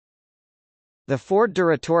The Ford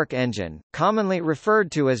Duratorq engine, commonly referred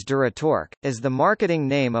to as Duratorq, is the marketing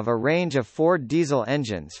name of a range of Ford diesel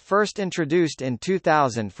engines first introduced in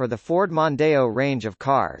 2000 for the Ford Mondeo range of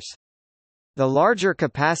cars. The larger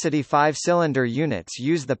capacity 5-cylinder units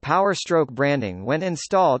use the Power Stroke branding when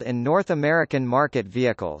installed in North American market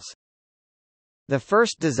vehicles. The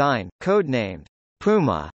first design, codenamed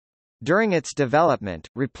Puma, during its development,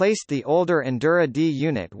 replaced the older Endura D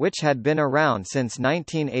unit which had been around since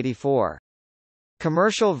 1984.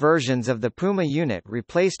 Commercial versions of the Puma unit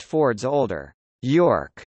replaced Ford's older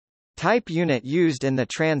York type unit used in the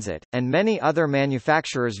Transit, and many other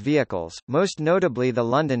manufacturers' vehicles, most notably the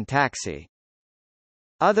London Taxi.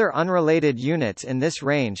 Other unrelated units in this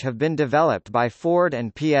range have been developed by Ford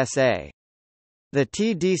and PSA. The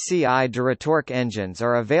TDCi Duratorq engines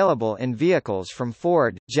are available in vehicles from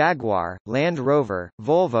Ford, Jaguar, Land Rover,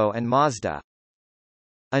 Volvo and Mazda.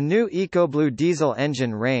 A new EcoBlue diesel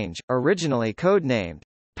engine range, originally codenamed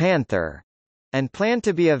Panther, and planned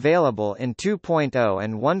to be available in 2.0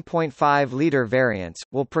 and 1.5-liter variants,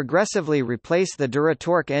 will progressively replace the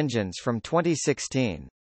Duratorq engines from 2016.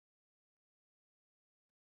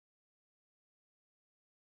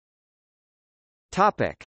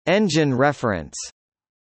 Topic: Engine reference.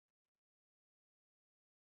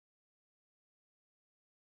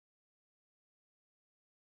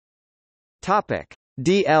 Topic: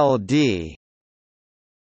 DLD.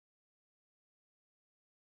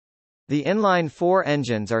 The inline-4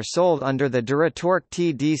 engines are sold under the Duratorq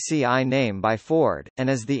TDCi name by Ford, and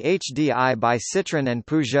as the HDI by Citroën and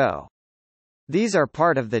Peugeot. These are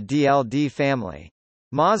part of the DLD family.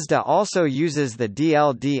 Mazda also uses the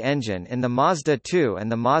DLD engine in the Mazda 2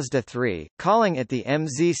 and the Mazda 3, calling it the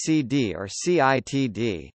MZCD or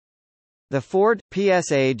CITD. The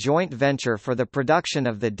Ford-PSA joint venture for the production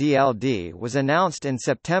of the DLD was announced in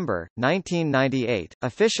September, 1998.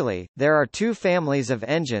 Officially, there are two families of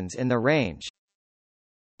engines in the range.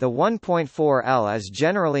 The 1.4L is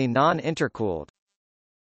generally non-intercooled.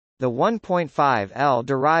 The 1.5L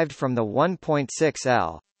derived from the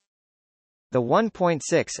 1.6L. The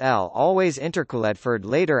 1.6L always intercooled. Ford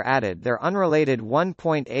later added their unrelated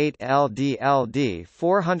 1.8L DLD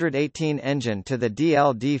 418 engine to the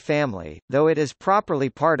DLD family, though it is properly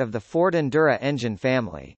part of the Ford Endura engine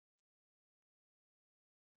family.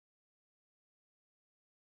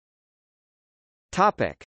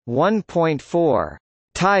 Topic: 1.4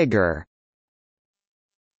 Tiger.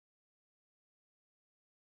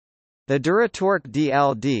 The Duratorq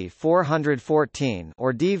DLD 414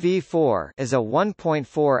 or DV4 is a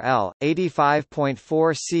 1.4L,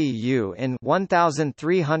 85.4 cu in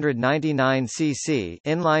 1399 cc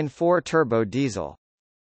inline-4 turbo diesel.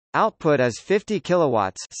 Output is 50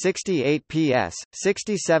 kilowatts, 68 PS,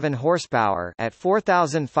 67 horsepower at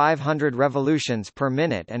 4500 revolutions per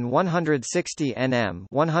minute and 160 Nm,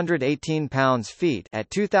 118 pounds-feet at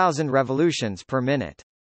 2000 revolutions per minute.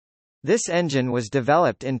 This engine was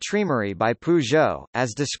developed in Trémery by Peugeot,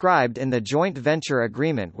 as described in the joint venture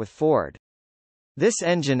agreement with Ford. This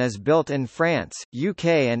engine is built in France, UK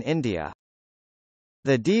and India.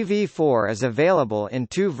 The DV4 is available in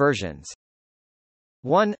two versions.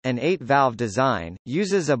 One, an 8-valve design,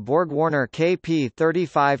 uses a BorgWarner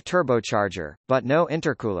KP35 turbocharger, but no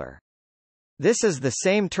intercooler. This is the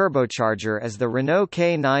same turbocharger as the Renault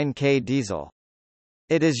K9K diesel.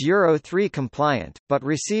 It is Euro 3 compliant, but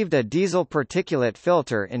received a diesel particulate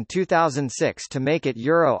filter in 2006 to make it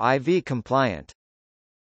Euro IV compliant.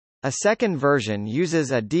 A second version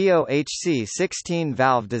uses a DOHC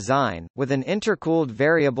 16-valve design, with an intercooled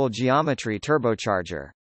variable geometry turbocharger.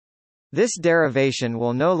 This derivation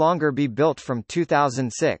will no longer be built from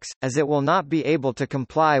 2006, as it will not be able to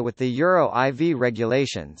comply with the Euro IV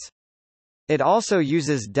regulations. It also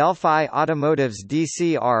uses Delphi Automotive's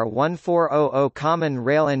DCR1400 common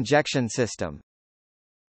rail injection system.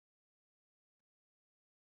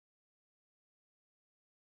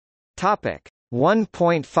 Topic: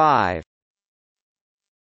 1.5.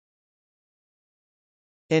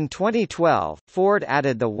 In 2012, Ford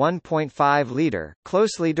added the 1.5-liter,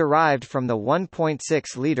 closely derived from the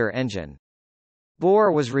 1.6-liter engine.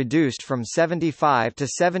 Bore was reduced from 75 to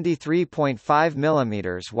 73.5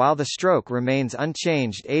 mm while the stroke remains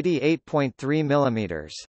unchanged 88.3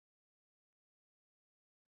 mm.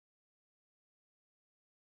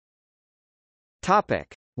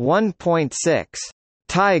 Topic: 1.6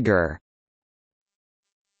 Tiger.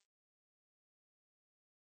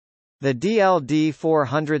 The DLD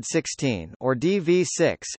 416 or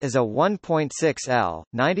DV6 is a 1.6L,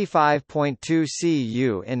 95.2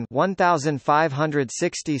 cu in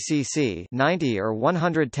 1560 cc, 90 or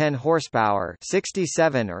 110 horsepower,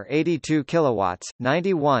 67 or 82 kilowatts,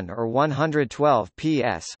 91 or 112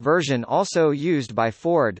 PS version also used by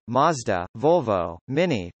Ford, Mazda, Volvo,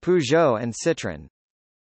 Mini, Peugeot and Citroën.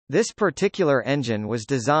 This particular engine was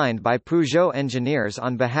designed by Peugeot engineers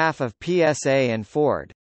on behalf of PSA and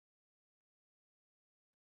Ford.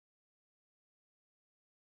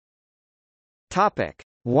 Topic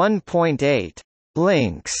 1.8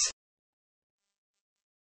 Lynx.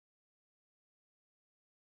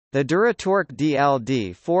 The Duratorq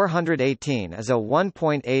DLD 418 is a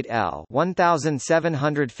 1.8L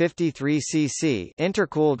 1753 cc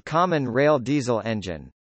intercooled common rail diesel engine.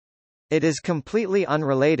 It is completely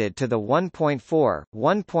unrelated to the 1.4,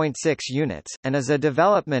 1.6 units, and is a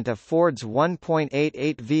development of Ford's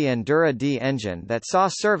 1.88V Endura D engine that saw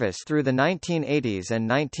service through the 1980s and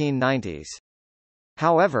 1990s.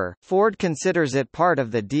 However, Ford considers it part of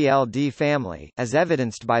the DLD family, as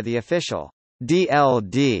evidenced by the official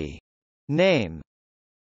DLD name.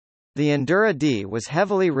 The Endura D was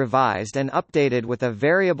heavily revised and updated with a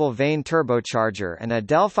variable vane turbocharger and a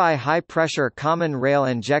Delphi high-pressure common rail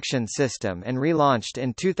injection system and relaunched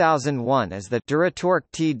in 2001 as the Duratorq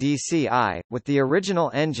TDCi, with the original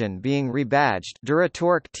engine being rebadged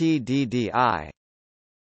Duratorq TDDi.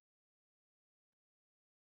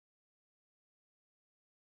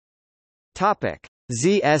 Topic: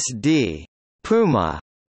 ZSD Puma.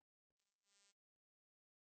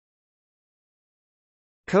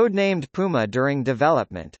 Codenamed Puma during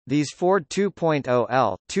development, these Ford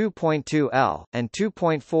 2.0L, 2.2L, and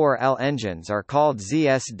 2.4L engines are called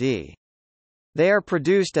ZSD. They are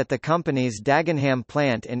produced at the company's Dagenham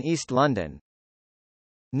plant in East London.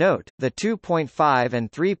 Note, the 2.5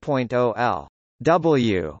 and 3.0L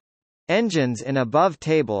W engines in above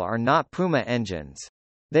table are not Puma engines.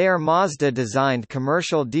 They are Mazda-designed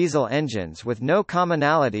commercial diesel engines with no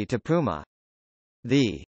commonality to Puma.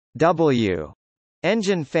 The W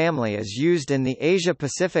engine family is used in the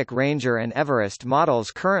Asia-Pacific Ranger and Everest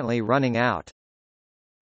models currently running out.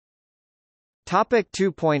 Topic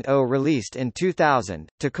 2.0 Released in 2000,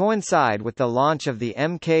 to coincide with the launch of the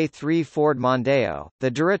Mk3 Ford Mondeo, the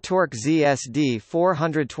Duratorq ZSD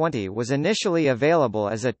 420 was initially available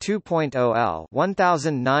as a 2.0L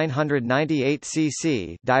 1998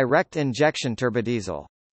 cc direct injection turbodiesel.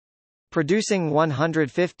 Producing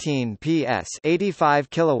 115 PS, 85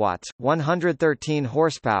 kilowatts, 113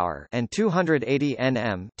 horsepower, and 280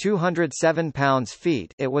 Nm, 207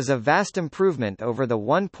 pounds-feet, it was a vast improvement over the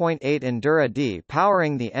 1.8 Endura D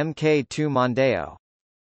powering the Mk2 Mondeo.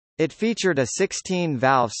 It featured a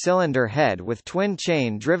 16-valve cylinder head with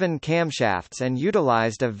twin-chain-driven camshafts and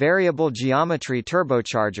utilized a variable geometry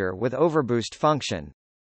turbocharger with overboost function.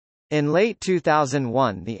 In late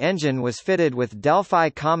 2001 the engine was fitted with Delphi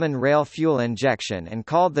common rail fuel injection and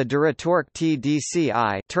called the Duratorq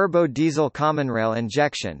TDCi turbo diesel common rail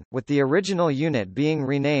injection, with the original unit being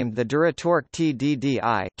renamed the Duratorq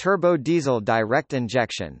TDDi turbo diesel direct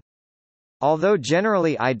injection. Although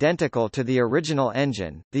generally identical to the original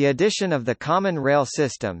engine, the addition of the common rail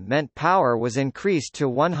system meant power was increased to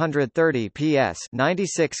 130 PS,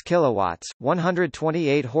 96 kilowatts,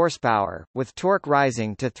 128 horsepower, with torque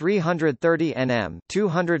rising to 330 Nm,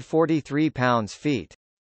 243 pounds-feet.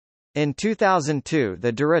 In 2002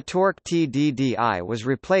 the Duratorq TDDi was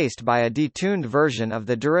replaced by a detuned version of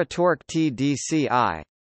the Duratorq TDCi.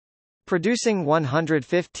 Producing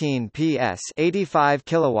 115 PS, 85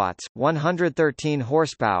 kilowatts, 113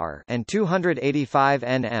 horsepower, and 285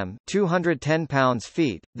 Nm, 210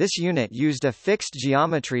 pounds-feet. This unit used a fixed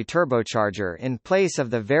geometry turbocharger in place of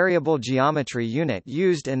the variable geometry unit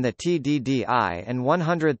used in the TDDi and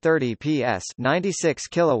 130 PS, 96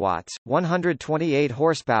 kilowatts, 128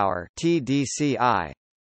 horsepower TDCi.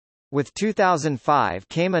 With 2005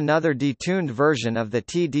 came another detuned version of the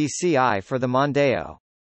TDCi for the Mondeo.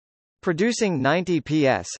 Producing 90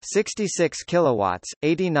 PS, 66 kilowatts,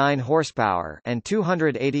 89 horsepower, and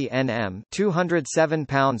 280 Nm, 207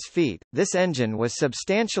 pounds-feet, this engine was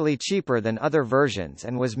substantially cheaper than other versions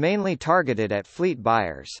and was mainly targeted at fleet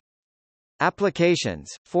buyers. Applications: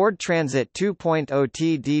 Ford Transit 2.0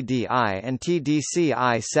 TDDI and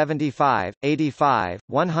TDCi 75, 85,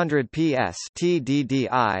 100 PS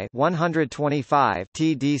TDDI 125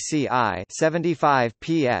 TDCi 75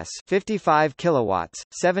 PS 55 kilowatts,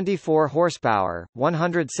 74 horsepower,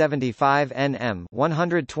 175 Nm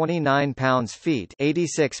 129 pounds-feet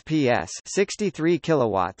 86 PS 63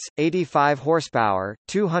 kilowatts, 85 horsepower,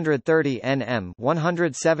 230 Nm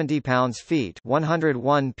 170 pounds-feet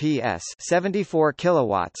 101 PS 74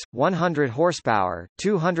 kilowatts, 100 horsepower,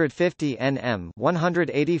 250 Nm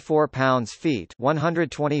 184 pounds-feet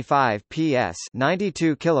 125 PS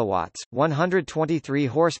 92 kilowatts, 123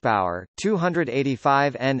 horsepower,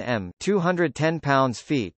 285 Nm 210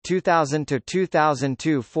 pounds-feet 2000 to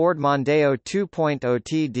 2002 Ford Mondeo 2.0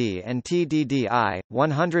 TD and TDDI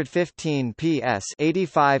 115 PS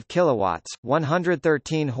 85 kilowatts,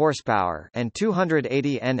 113 horsepower and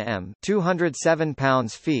 280 Nm 207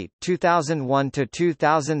 pounds-feet 2001 to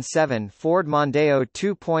 2007 Ford Mondeo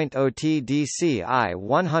 2.0 TDCi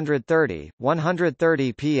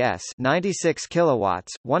 130 PS 96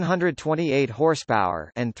 kilowatts, 128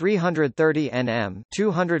 horsepower and 330 Nm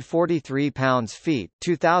 243 pounds-feet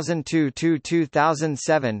 2002 to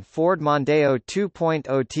 2007 Ford Mondeo 2.0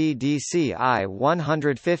 TDCi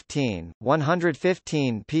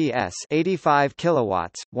 115 PS 85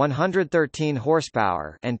 kilowatts, 113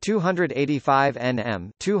 horsepower and 285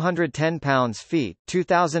 Nm 210 pounds-feet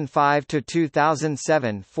 2005 to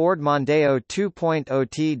 2007 Ford Mondeo 2.0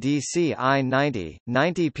 TDCi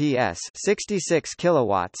 90 PS 66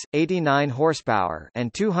 kilowatts, 89 horsepower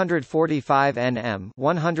and 245 Nm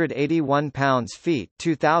 181 pounds-feet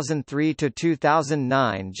 2003 to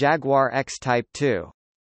 2009 Jaguar X-Type 2.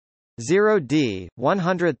 0D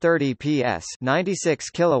 130 PS 96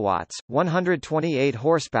 kilowatts 128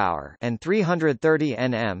 horsepower and 330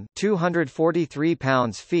 Nm 243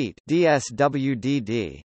 pounds-feet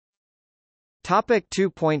DSWDD. Topic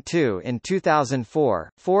 2.2 In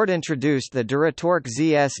 2004, Ford introduced the Duratorq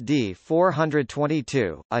ZSD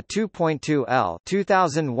 422, a 2.2L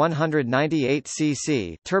 2,198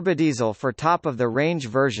 cc turbodiesel for top-of-the-range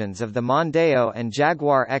versions of the Mondeo and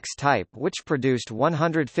Jaguar X-Type, which produced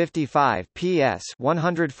 155 PS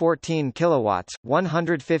 114 kilowatts,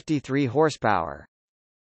 153 horsepower.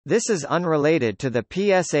 This is unrelated to the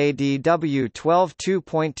PSA DW 12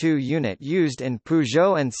 2.2 unit used in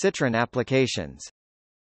Peugeot and Citroën applications.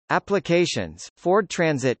 Applications: Ford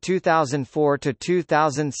Transit 2004 to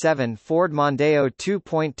 2007 Ford Mondeo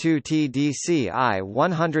 2.2 TDCi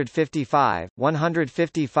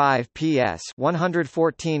 155 PS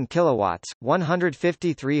 114 kilowatts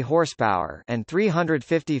 153 horsepower and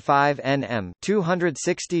 355 Nm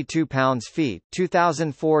 262 pounds-feet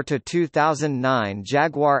 2004 to 2009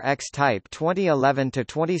 Jaguar X-Type 2011 to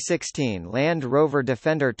 2016 Land Rover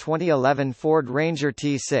Defender 2011 Ford Ranger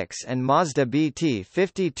T6 and Mazda BT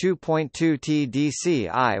 52 2.2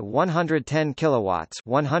 TDCi 110 kilowatts,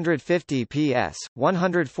 150 PS,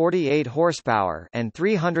 148 horsepower and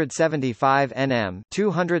 375 Nm,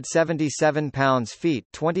 277 pounds-feet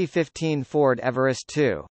 2015 Ford Everest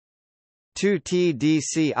 2. 2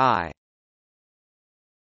 TDCi.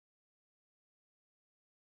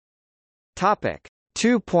 Topic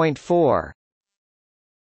 2.4.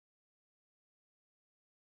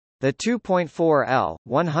 The 2.4L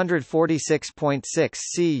 146.6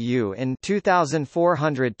 cu in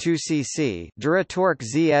 2402 cc Duratorq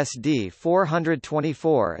ZSD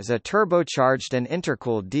 424 is a turbocharged and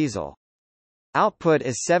intercooled diesel. Output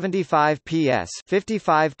is 75 PS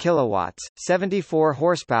 55 kilowatts, 74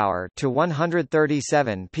 horsepower to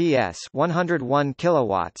 137 PS 101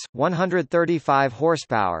 kilowatts, 135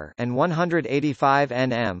 horsepower and 185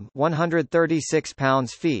 Nm 136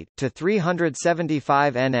 pounds-feet to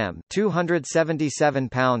 375 Nm 277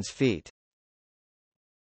 pounds-feet.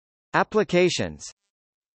 Applications: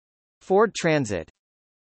 Ford Transit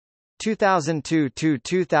 2002 to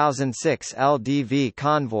 2006 LDV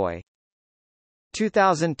Convoy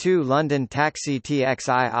 2002 London Taxi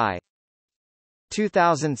TXII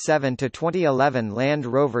 2007 to 2011 Land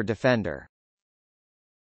Rover Defender.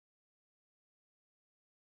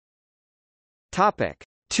 Topic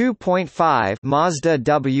 2.5 Mazda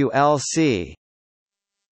WLC.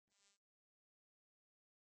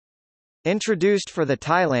 Introduced for the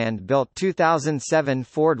Thailand-built 2007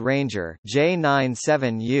 Ford Ranger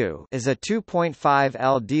J97U is a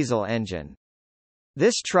 2.5L diesel engine.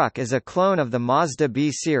 This truck is a clone of the Mazda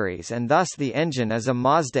B series and thus the engine is a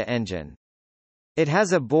Mazda engine. It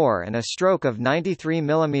has a bore and a stroke of 93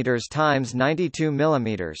 mm x 92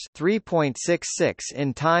 mm 3.66 in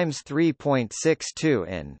x 3.62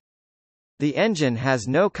 in. The engine has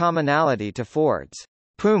no commonality to Ford's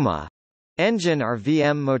Puma engine or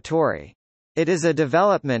VM motori. It is a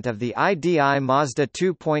development of the IDI Mazda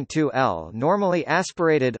 2.2L normally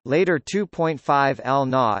aspirated, later 2.5L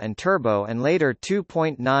NA and turbo and later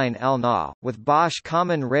 2.9L NA, with Bosch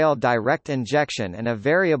common rail direct injection and a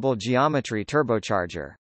variable geometry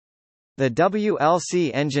turbocharger. The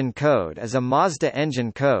WLC engine code is a Mazda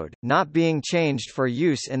engine code, not being changed for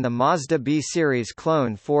use in the Mazda B series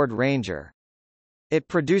clone Ford Ranger. It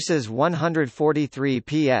produces 143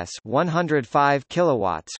 PS, 105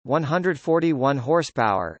 kilowatts, 141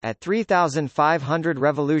 horsepower at 3,500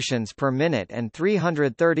 revolutions per minute and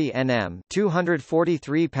 330 Nm,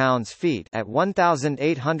 243 pounds-feet at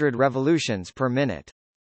 1,800 revolutions per minute.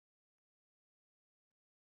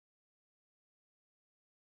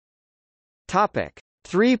 Topic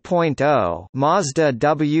 3.0 Mazda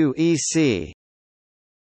WEC.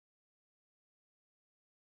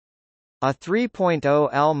 A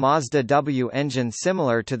 3.0L Mazda W engine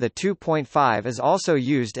similar to the 2.5 is also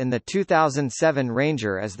used in the 2007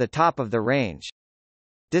 Ranger as the top of the range.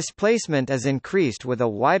 Displacement is increased with a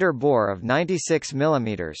wider bore of 96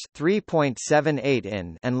 mm (3.78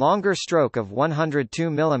 in) and longer stroke of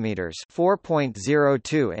 102 mm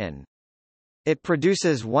 (4.02 in). It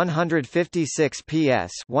produces 156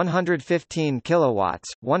 PS, 115 kilowatts,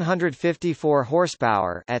 154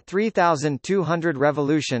 horsepower at 3,200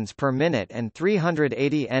 revolutions per minute and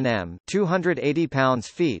 380 Nm, 280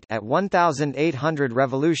 pounds-feet at 1,800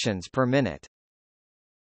 revolutions per minute.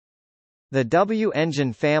 The W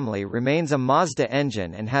engine family remains a Mazda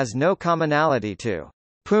engine and has no commonality to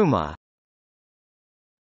Puma.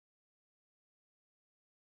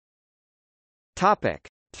 Topic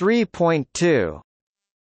 3.2.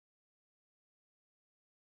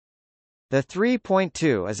 The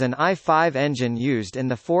 3.2 is an i5 engine used in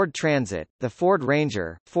the Ford Transit, the Ford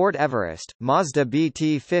Ranger, Ford Everest, Mazda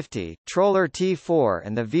BT50, Troller T4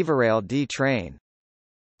 and the Vivarail D-Train.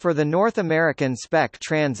 For the North American spec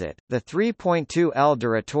Transit, the 3.2L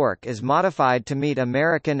Duratorq is modified to meet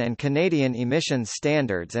American and Canadian emissions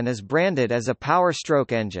standards and is branded as a Power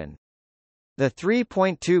Stroke engine. The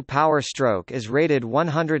 3.2 Power Stroke is rated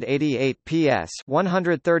 188 PS,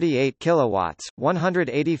 138 kilowatts,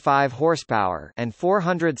 185 horsepower, and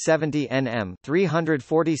 470 Nm,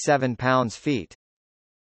 347 pounds-feet.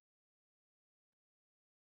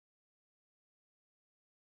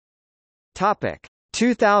 Topic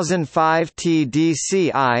 2005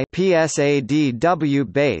 TDCi PSA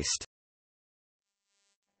DW Based.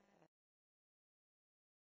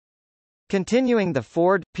 Continuing the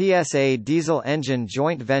Ford PSA diesel engine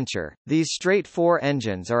joint venture, these straight 4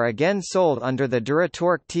 engines are again sold under the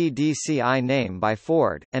Duratorq TDCi name by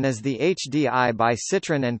Ford, and as the HDI by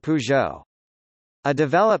Citroën and Peugeot. A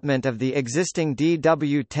development of the existing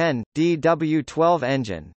DW10, DW12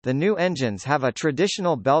 engine, the new engines have a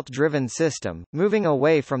traditional belt-driven system, moving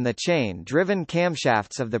away from the chain-driven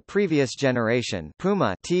camshafts of the previous generation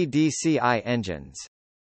Puma TDCi engines.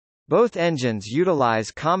 Both engines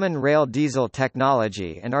utilize common rail diesel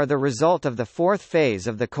technology and are the result of the fourth phase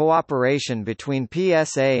of the cooperation between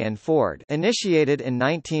PSA and Ford, initiated in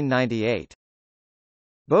 1998.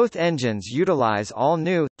 Both engines utilize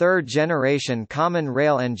all-new, third-generation common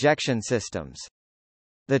rail injection systems.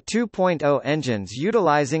 The 2.0 engines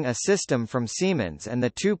utilizing a system from Siemens and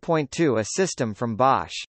the 2.2 a system from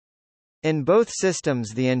Bosch. In both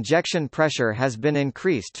systems the injection pressure has been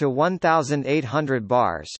increased to 1,800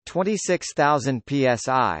 bars 26,000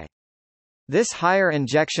 psi. This higher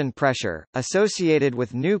injection pressure, associated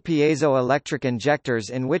with new piezoelectric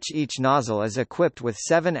injectors in which each nozzle is equipped with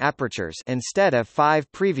 7 apertures instead of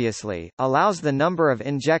 5 previously, allows the number of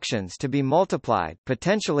injections to be multiplied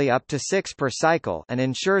potentially up to 6 per cycle and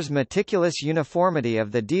ensures meticulous uniformity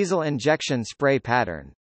of the diesel injection spray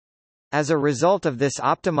pattern. As a result of this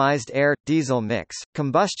optimized air-diesel mix,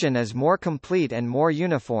 combustion is more complete and more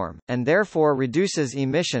uniform, and therefore reduces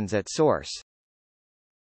emissions at source.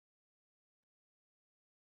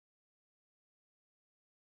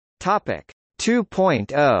 Topic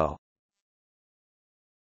 2.0.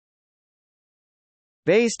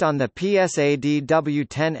 Based on the PSA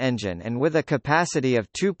DW10 engine and with a capacity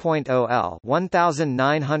of 2.0L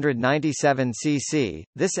 1997 cc,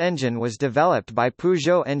 this engine was developed by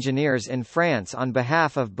Peugeot engineers in France on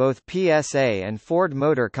behalf of both PSA and Ford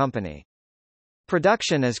Motor Company.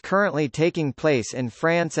 Production is currently taking place in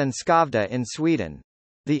France and Skavda in Sweden.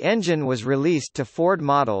 The engine was released to Ford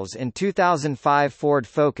models in 2005 Ford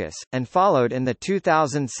Focus, and followed in the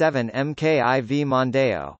 2007 MKIV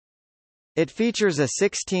Mondeo. It features a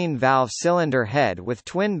 16-valve cylinder head with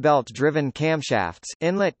twin belt-driven camshafts,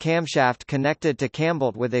 inlet camshaft connected to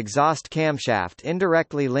cambolt with exhaust camshaft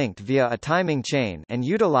indirectly linked via a timing chain, and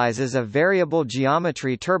utilizes a variable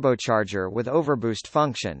geometry turbocharger with overboost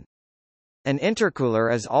function. An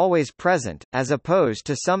intercooler is always present, as opposed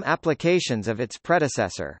to some applications of its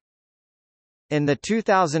predecessor. In the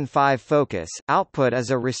 2005 Focus, output is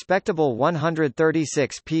a respectable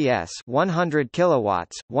 136 PS, 100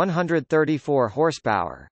 kilowatts, 134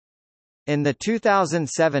 horsepower. In the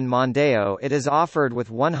 2007 Mondeo it is offered with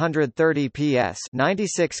 130 PS,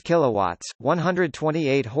 96 kilowatts,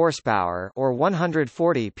 128 horsepower, or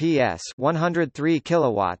 140 PS, 103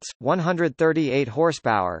 kilowatts, 138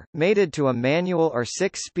 horsepower, mated to a manual or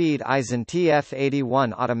 6-speed Aisin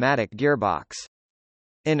TF81 automatic gearbox.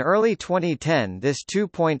 In early 2010 this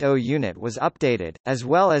 2.0 unit was updated, as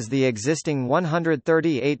well as the existing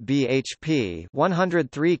 138 bhp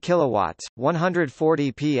 103 kilowatts,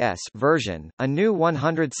 140 PS version, a new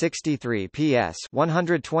 163 PS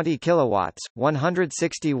 120 kilowatts,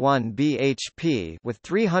 161 bhp with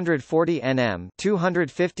 340 Nm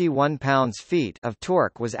 251 pounds-feet of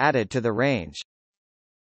torque was added to the range.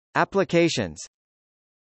 Applications: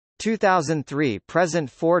 2003 present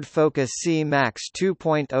Ford Focus C-Max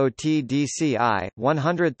 2.0 TDCi,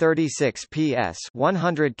 136 PS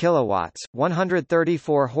 100 kilowatts,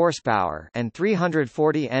 134 horsepower and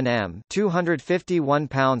 340 Nm 251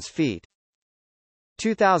 pounds-feet.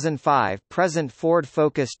 2005 present Ford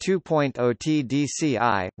Focus 2.0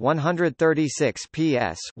 TDCi, 136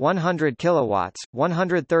 PS 100 kilowatts,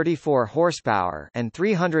 134 horsepower and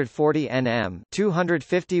 340 Nm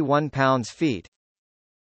 251 pounds-feet.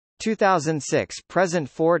 2006 present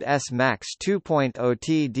Ford S-Max 2.0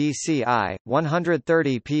 TDCi,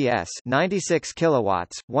 130 PS 96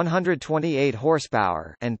 kilowatts, 128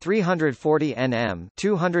 horsepower and 340 Nm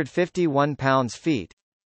 251 pounds-feet.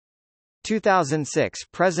 2006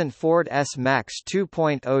 present Ford S-Max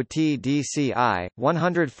 2.0 TDCi,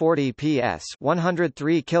 140 PS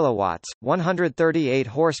 103 kilowatts, 138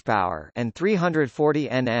 horsepower and 340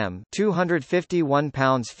 Nm 251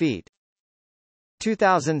 pounds-feet.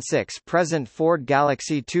 2006 present Ford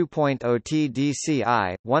Galaxy 2.0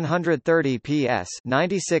 TDCi, 130 PS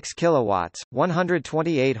 96 kilowatts,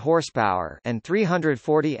 128 horsepower and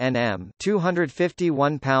 340 Nm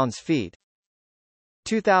 251 pounds-feet.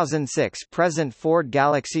 2006 present Ford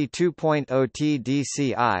Galaxy 2.0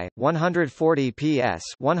 TDCi, 140 PS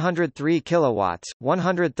 103 kilowatts,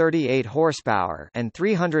 138 horsepower and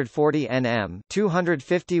 340 Nm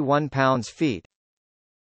 251 pounds-feet.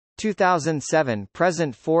 2007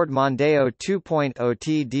 present Ford Mondeo 2.0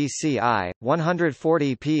 TDCi,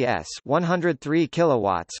 140 PS 103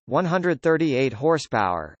 kilowatts, 138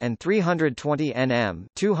 horsepower and 320 Nm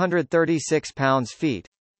 236 pounds-feet.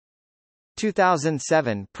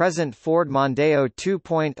 2007 present Ford Mondeo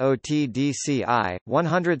 2.0 TDCi,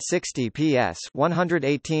 160 PS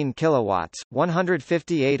 118 kilowatts,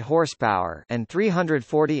 158 horsepower and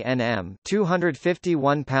 340 Nm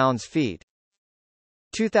 251 pounds-feet.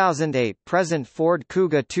 2008 present Ford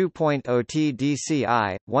Kuga 2.0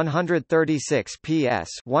 TDCi, 136 PS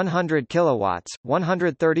 100 kilowatts,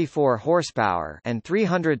 134 horsepower and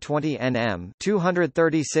 320 Nm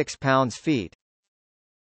 236 pounds-feet.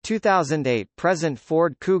 2008 present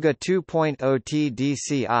Ford Kuga 2.0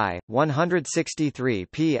 TDCi, 163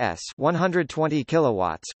 PS 120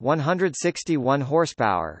 kilowatts, 161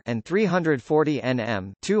 horsepower and 340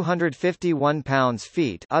 Nm 251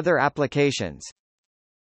 pounds-feet. Other applications: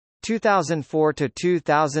 2004 to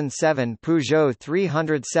 2007 Peugeot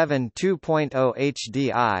 307 2.0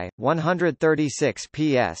 HDI, 136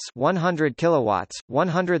 PS 100 kilowatts,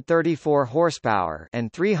 134 horsepower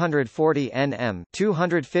and 340 Nm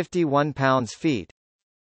 251 pounds-feet.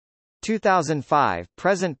 2005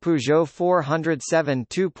 present Peugeot 407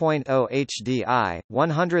 2.0 HDI,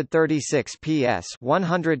 136 PS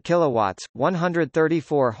 100 kilowatts,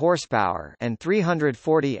 134 horsepower and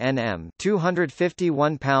 340 Nm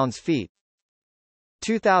 251 pounds-feet.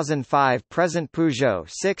 2005 present Peugeot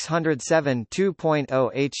 607 2.0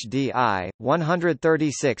 HDI,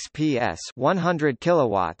 136 PS 100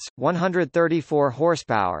 kilowatts, 134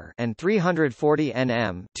 horsepower and 340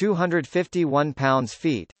 Nm 251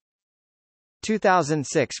 pounds-feet.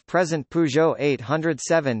 2006 present Peugeot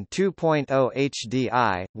 807 2.0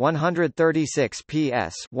 HDI, 136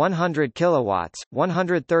 PS 100 kilowatts,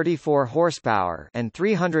 134 horsepower and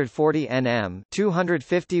 340 Nm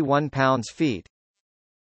 251 pounds-feet.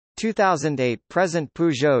 2008 present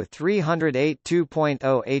Peugeot 308 2.0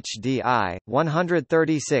 HDI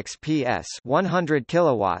 136 PS 100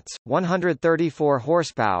 kilowatts 134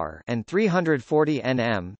 horsepower and 340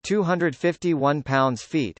 Nm 251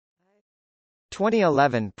 pounds-feet.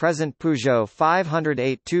 2011 present Peugeot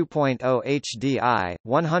 508 2.0 HDI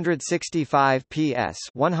 165 PS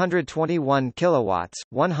 121 kilowatts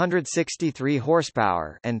 163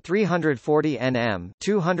 horsepower and 340 Nm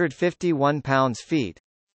 251 pounds-feet.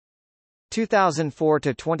 2004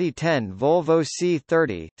 to 2010 Volvo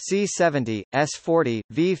C30, C70, S40,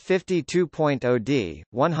 V50 2.0D,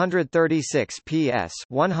 136 PS,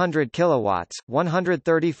 100 kilowatts,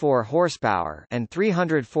 134 horsepower, and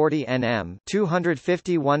 340 Nm,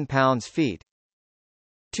 251 pounds-feet.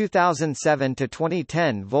 2007 to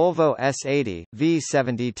 2010 Volvo S80,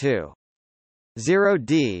 V72.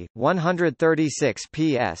 0D, 136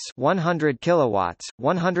 PS, 100 kilowatts,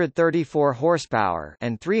 134 horsepower,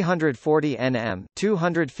 and 340 Nm,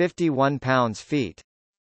 251 pounds-feet.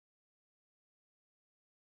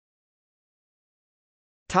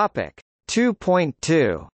 Topic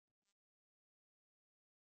 2.2.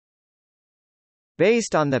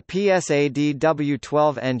 Based on the PSA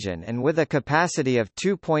DW12 engine and with a capacity of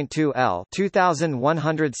 2.2 L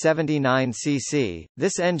 2179 cc,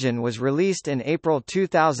 this engine was released in April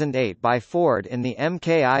 2008 by Ford in the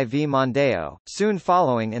MKI-V Mondeo, soon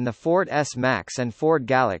following in the Ford S-Max and Ford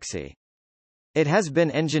Galaxy. It has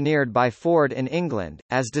been engineered by Ford in England,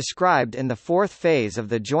 as described in the fourth phase of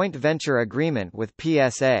the joint venture agreement with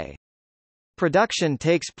PSA. Production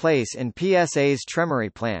takes place in PSA's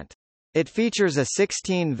Tremory plant. It features a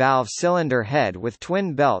 16-valve cylinder head with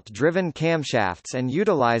twin belt-driven camshafts and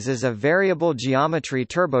utilizes a variable geometry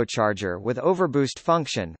turbocharger with overboost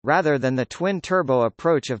function, rather than the twin-turbo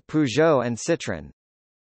approach of Peugeot and Citroën.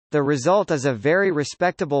 The result is a very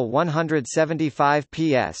respectable 175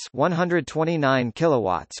 PS, 129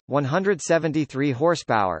 kilowatts, 173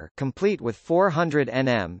 horsepower, complete with 400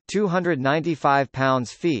 Nm, 295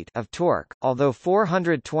 pounds-feet of torque, although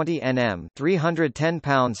 420 Nm, 310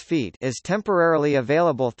 pounds-feet is temporarily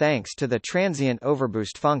available thanks to the transient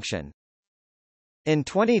overboost function. In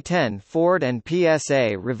 2010 Ford and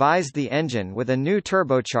PSA revised the engine with a new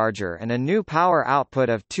turbocharger and a new power output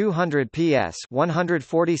of 200 PS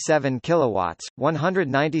 147 kilowatts,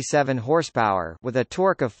 197 horsepower with a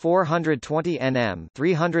torque of 420 Nm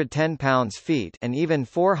 310 pounds-feet and even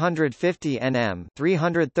 450 Nm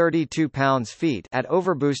 332 pounds-feet at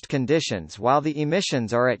overboost conditions while the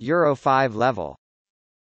emissions are at Euro 5 level.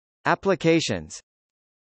 Applications: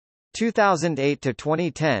 2008 to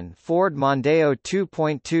 2010 Ford Mondeo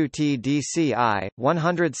 2.2 TDCi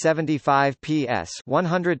 175 PS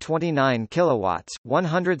 129 kilowatts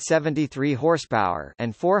 173 horsepower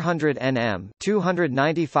and 400 Nm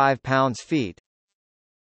 295 pounds-feet.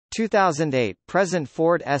 2008 present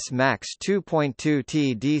Ford S-Max 2.2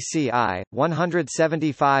 TDCi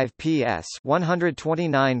 175 PS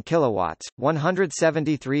 129 kilowatts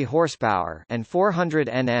 173 horsepower and 400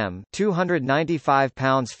 Nm 295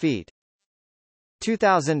 pounds-feet.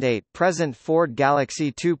 2008 present Ford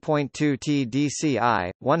Galaxy 2.2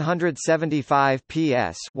 TDCi 175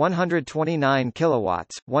 PS 129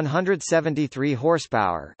 kilowatts 173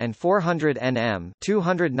 horsepower and 400 Nm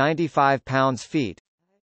 295 pounds-feet.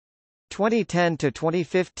 2010 to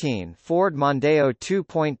 2015 Ford Mondeo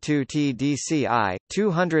 2.2 TDCi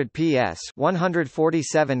 200 PS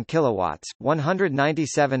 147 kilowatts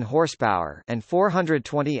 197 horsepower and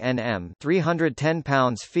 420 Nm 310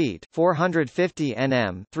 pounds-feet 450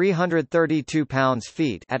 Nm 332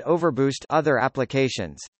 pounds-feet at overboost. Other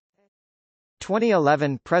applications: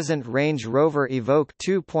 2011 present Range Rover Evoque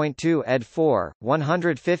 2.2 ED4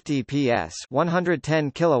 150 PS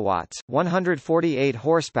 110 kilowatts 148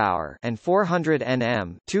 horsepower and 400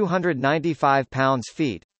 Nm 295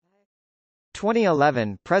 pounds-feet.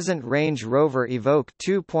 2011 present Range Rover Evoque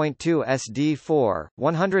 2.2 SD4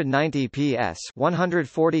 190 PS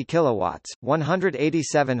 140 kilowatts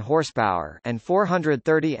 187 horsepower and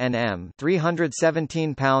 430 Nm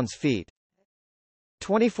 317 pounds-feet.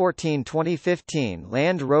 2014-2015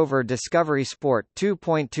 Land Rover Discovery Sport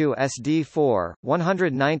 2.2 SD4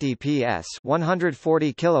 190 PS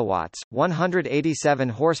 140 kilowatts 187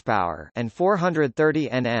 horsepower and 430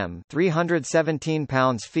 Nm 317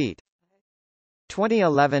 pounds-feet.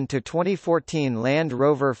 2011 to 2014 Land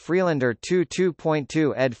Rover Freelander 2.2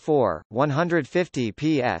 ED4 150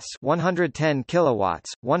 PS 110 kilowatts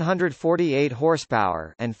 148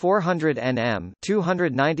 horsepower and 400 Nm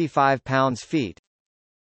 295 pounds-feet.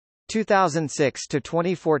 2006 to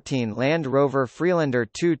 2014 Land Rover Freelander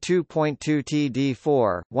 2 2.2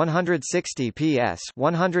 TD4, 160 PS,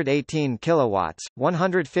 118 kilowatts,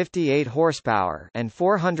 158 horsepower, and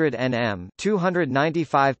 400 Nm,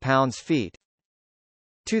 295 pounds-feet.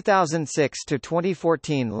 2006 to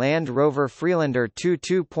 2014 Land Rover Freelander 2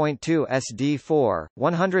 2.2 SD4,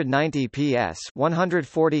 190 PS,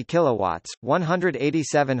 140 kilowatts,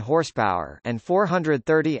 187 horsepower, and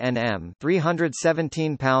 430 Nm,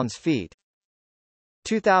 317 pounds-feet.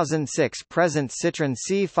 2006 present Citroën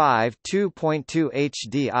C5 2.2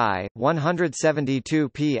 HDI, 172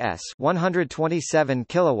 PS, 127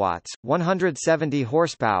 kilowatts, 170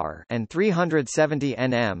 horsepower, and 370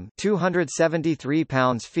 Nm, 273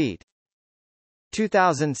 pounds-feet.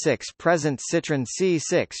 2006 present Citroën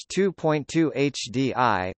C6 2.2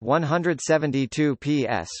 HDI, 172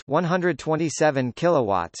 PS, 127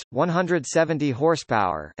 kilowatts, 170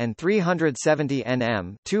 horsepower, and 370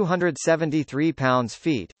 Nm, 273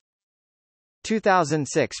 pounds-feet.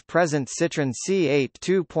 2006 present Citroën C8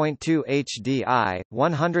 2.2 HDI,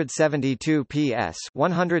 172 PS,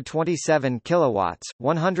 127 kilowatts,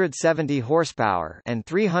 170 horsepower, and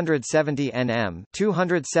 370 Nm,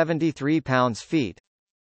 273 pounds-feet.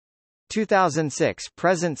 2006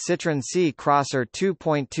 present Citroën C-Crosser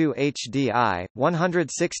 2.2 HDI,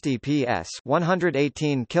 160 PS,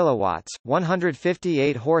 118 kilowatts,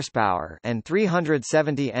 158 horsepower, and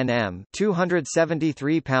 370 Nm,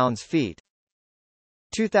 273 pounds-feet.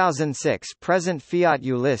 2006 present Fiat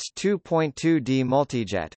Ulysse 2.2D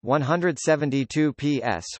Multijet, 172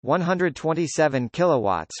 PS, 127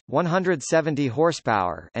 kilowatts, 170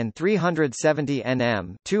 horsepower, and 370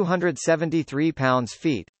 Nm, 273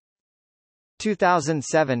 pounds-feet.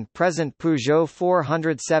 2007 present Peugeot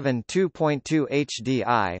 407 2.2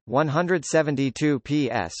 HDI, 172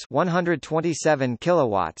 PS, 127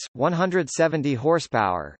 kilowatts, 170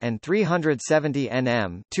 horsepower, and 370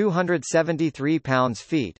 Nm, 273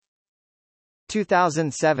 pounds-feet.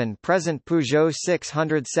 2007 present Peugeot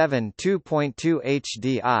 607 2.2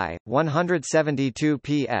 HDI, 172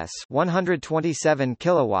 PS, 127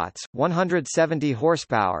 kilowatts, 170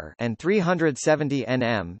 horsepower, and 370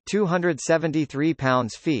 Nm, 273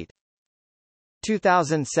 pounds-feet.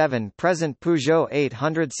 2007 present Peugeot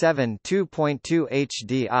 807 2.2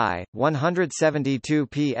 HDI, 172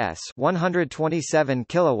 PS, 127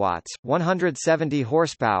 kilowatts, 170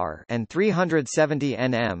 horsepower, and 370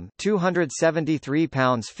 Nm, 273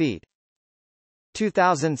 pounds-feet.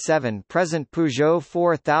 2007 present Peugeot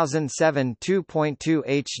 4007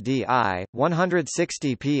 2.2 HDI,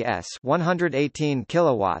 160 PS, 118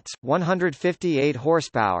 kilowatts, 158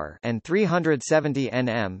 horsepower, and 370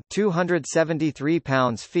 Nm, 273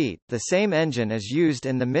 pounds-feet. The same engine is used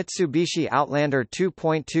in the Mitsubishi Outlander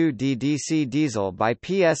 2.2 TDCi diesel by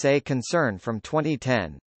PSA concern from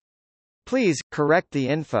 2010. Please correct the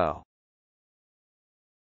info.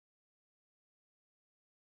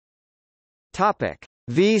 Topic: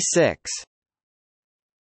 V6.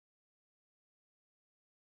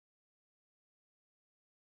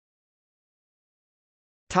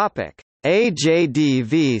 Topic: AJD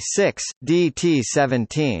V6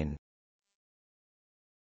 DT17.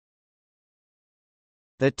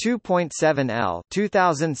 The 2.7L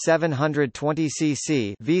 2720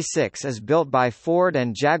 cc V6 is built by Ford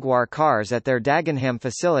and Jaguar Cars at their Dagenham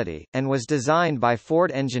facility, and was designed by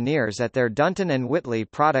Ford engineers at their Dunton and Whitley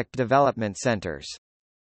product development centers.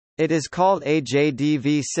 It is called AJD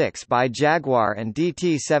V6 by Jaguar and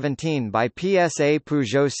DT17 by PSA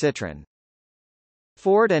Peugeot Citroën.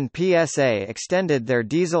 Ford and PSA extended their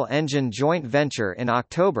diesel engine joint venture in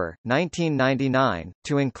October, 1999,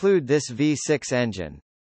 to include this V6 engine.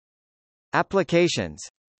 Applications: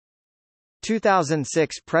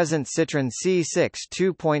 2006 present Citroën C6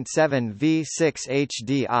 2.7 V6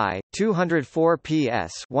 HDI, 204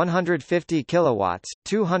 PS, 150 kilowatts,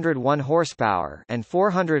 201 horsepower, and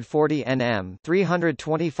 440 Nm,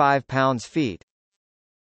 325 pounds-feet.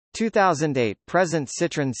 2008 present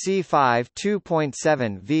Citroën C5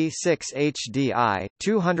 2.7 V6 HDI,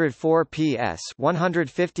 204 PS,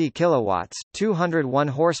 150 kilowatts, 201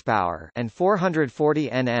 horsepower, and 440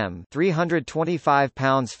 Nm, 325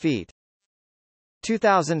 pounds-feet.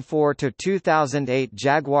 2004 to 2008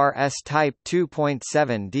 Jaguar S-Type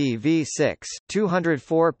 2.7D V6,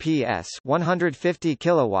 204 PS, 150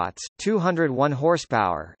 kilowatts, 201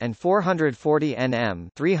 horsepower, and 440 Nm,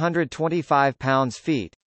 325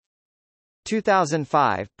 pounds-feet.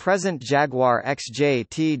 2005 present Jaguar XJ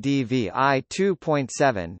TDVI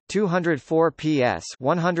 2.7, 204 PS,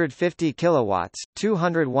 150 kilowatts,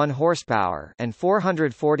 201 horsepower, and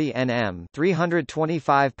 440 Nm,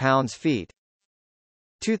 325 pounds-feet.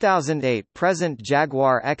 2008 present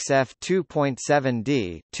Jaguar XF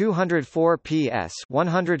 2.7D, 204 PS,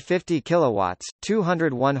 150 kilowatts,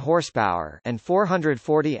 201 horsepower, and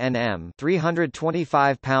 440 Nm,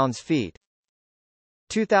 325 pounds-feet.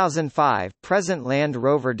 2005 present Land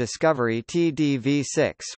Rover Discovery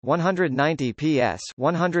TDV6, 190 PS,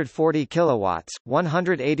 140 kilowatts,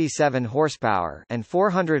 187 horsepower, and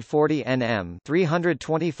 440 Nm,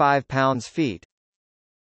 325 pounds-feet.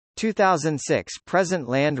 2006 present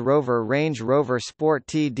Land Rover Range Rover Sport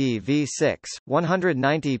TDV6,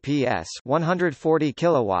 190 PS, 140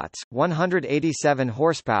 kilowatts, 187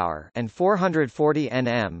 horsepower, and 440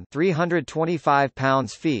 Nm, 325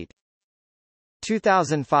 pounds-feet.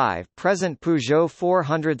 2005 present Peugeot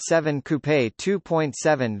 407 Coupe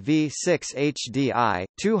 2.7 V6 HDI,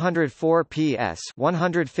 204 PS,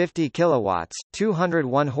 150 kilowatts,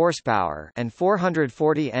 201 horsepower, and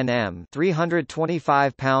 440 Nm,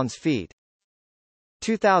 325 pounds-feet.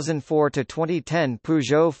 2004 to 2010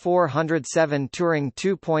 Peugeot 407 Touring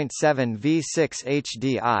 2.7 V6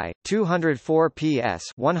 HDI, 204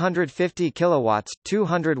 PS, 150 kilowatts,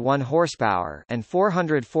 201 horsepower, and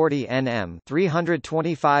 440 Nm,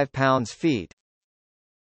 325 pounds-feet.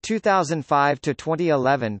 2005 to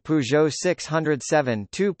 2011 Peugeot 607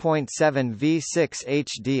 2.7 V6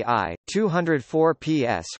 HDI, 204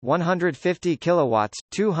 PS, 150 kilowatts,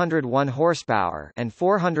 201 horsepower, and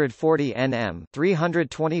 440 Nm,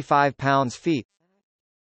 325 pounds-feet.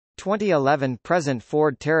 2011 present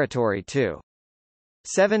Ford Territory 2.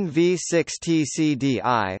 7 V6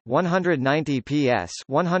 TCDI, 190 PS,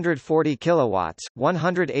 140 kilowatts,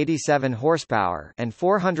 187 horsepower, and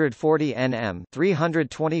 440 Nm,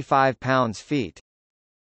 325 pounds-feet.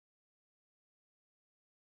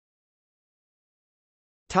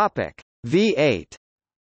 Topic: V8.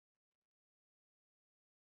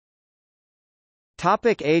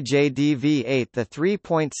 Topic: AJD V8. The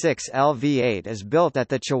 3.6L V8 is built at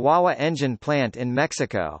the Chihuahua engine plant in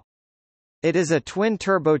Mexico. It is a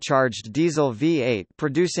twin-turbocharged diesel V8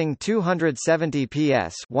 producing 270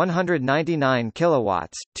 PS, 199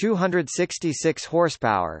 kilowatts, 266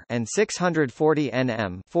 horsepower, and 640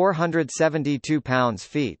 Nm, 472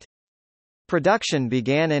 pounds-feet. Production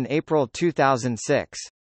began in April 2006.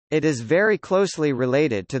 It is very closely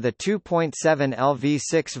related to the 2.7L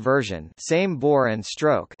V6 version, same bore and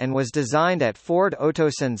stroke, and was designed at Ford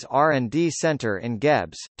Otosan's R&D Center in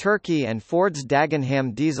Gebze, Turkey and Ford's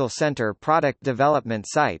Dagenham Diesel Center product development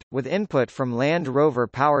site, with input from Land Rover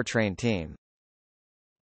powertrain team.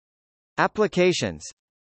 Applications: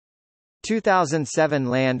 2007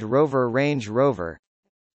 Land Rover Range Rover,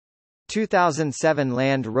 2007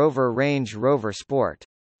 Land Rover Range Rover Sport.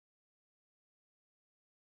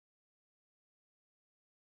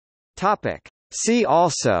 Topic: See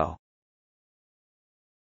also: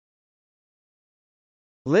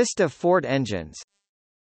 List of Ford engines,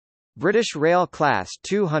 British Rail Class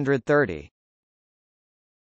 230.